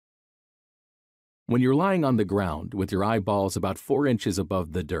When you're lying on the ground with your eyeballs about 4 inches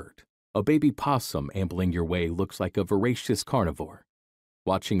above the dirt, a baby possum ambling your way looks like a voracious carnivore.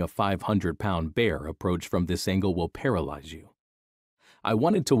 Watching a 500-pound bear approach from this angle will paralyze you. I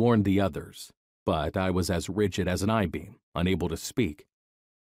wanted to warn the others, but I was as rigid as an I-beam, unable to speak.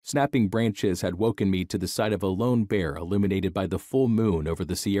 Snapping branches had woken me to the sight of a lone bear illuminated by the full moon over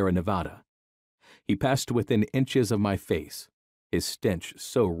the Sierra Nevada. He passed within inches of my face, his stench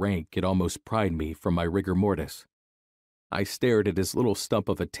so rank it almost pried me from my rigor mortis. I stared at his little stump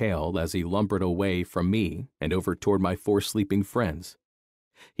of a tail as he lumbered away from me and over toward my 4 sleeping friends.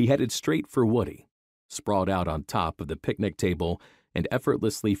 He headed straight for Woody, sprawled out on top of the picnic table, and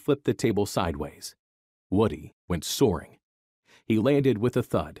effortlessly flipped the table sideways. Woody went soaring. He landed with a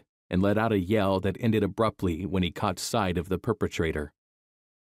thud and let out a yell that ended abruptly when he caught sight of the perpetrator.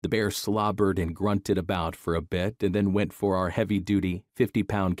 The bear slobbered and grunted about for a bit and then went for our heavy-duty,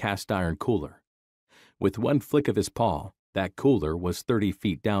 50-pound cast-iron cooler. With one flick of his paw, that cooler was 30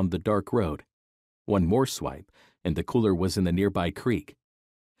 feet down the dark road. One more swipe, and the cooler was in the nearby creek.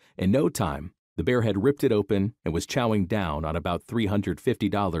 In no time, the bear had ripped it open and was chowing down on about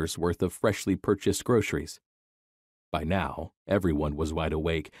 $350 worth of freshly purchased groceries. By now, everyone was wide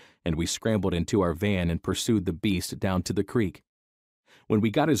awake, and we scrambled into our van and pursued the beast down to the creek. When we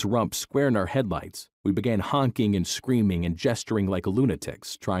got his rump square in our headlights, we began honking and screaming and gesturing like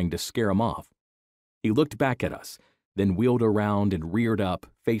lunatics, trying to scare him off. He looked back at us, then wheeled around and reared up,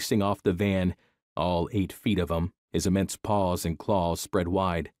 facing off the van, all 8 feet of him, his immense paws and claws spread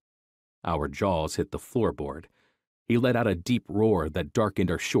wide. Our jaws hit the floorboard. He let out a deep roar that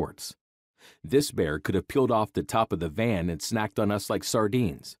darkened our shorts. This bear could have peeled off the top of the van and snacked on us like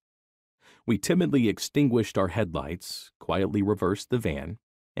sardines. We timidly extinguished our headlights, quietly reversed the van,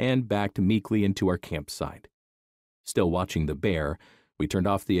 and backed meekly into our campsite. Still watching the bear, we turned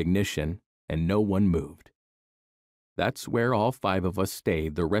off the ignition, and no one moved. That's where all 5 of us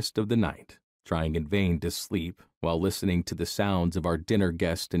stayed the rest of the night, trying in vain to sleep while listening to the sounds of our dinner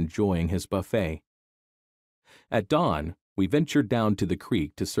guest enjoying his buffet. At dawn, we ventured down to the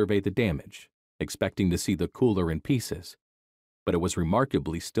creek to survey the damage, expecting to see the cooler in pieces. But it was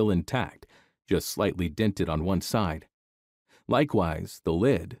remarkably still intact, just slightly dented on one side. Likewise, the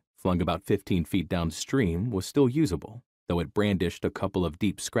lid, flung about 15 feet downstream, was still usable, though it brandished a couple of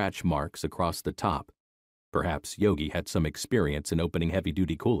deep scratch marks across the top. Perhaps Yogi had some experience in opening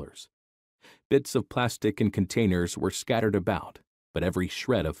heavy-duty coolers. Bits of plastic and containers were scattered about, but every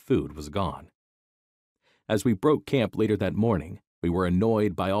shred of food was gone. As we broke camp later that morning, we were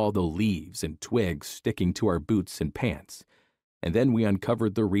annoyed by all the leaves and twigs sticking to our boots and pants, and then we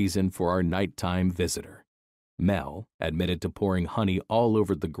uncovered the reason for our nighttime visitor. Mel admitted to pouring honey all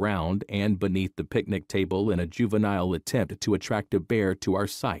over the ground and beneath the picnic table in a juvenile attempt to attract a bear to our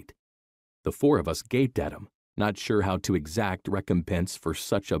sight. The 4 of us gaped at him, not sure how to exact recompense for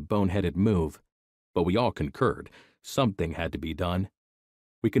such a boneheaded move, but we all concurred something had to be done.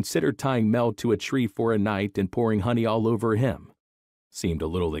 We considered tying Mel to a tree for a night and pouring honey all over him. Seemed a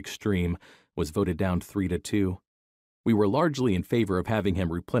little extreme, was voted down 3-2. We were largely in favor of having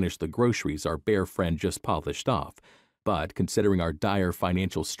him replenish the groceries our bear friend just polished off, but considering our dire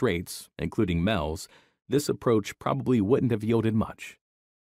financial straits, including Mel's, this approach probably wouldn't have yielded much.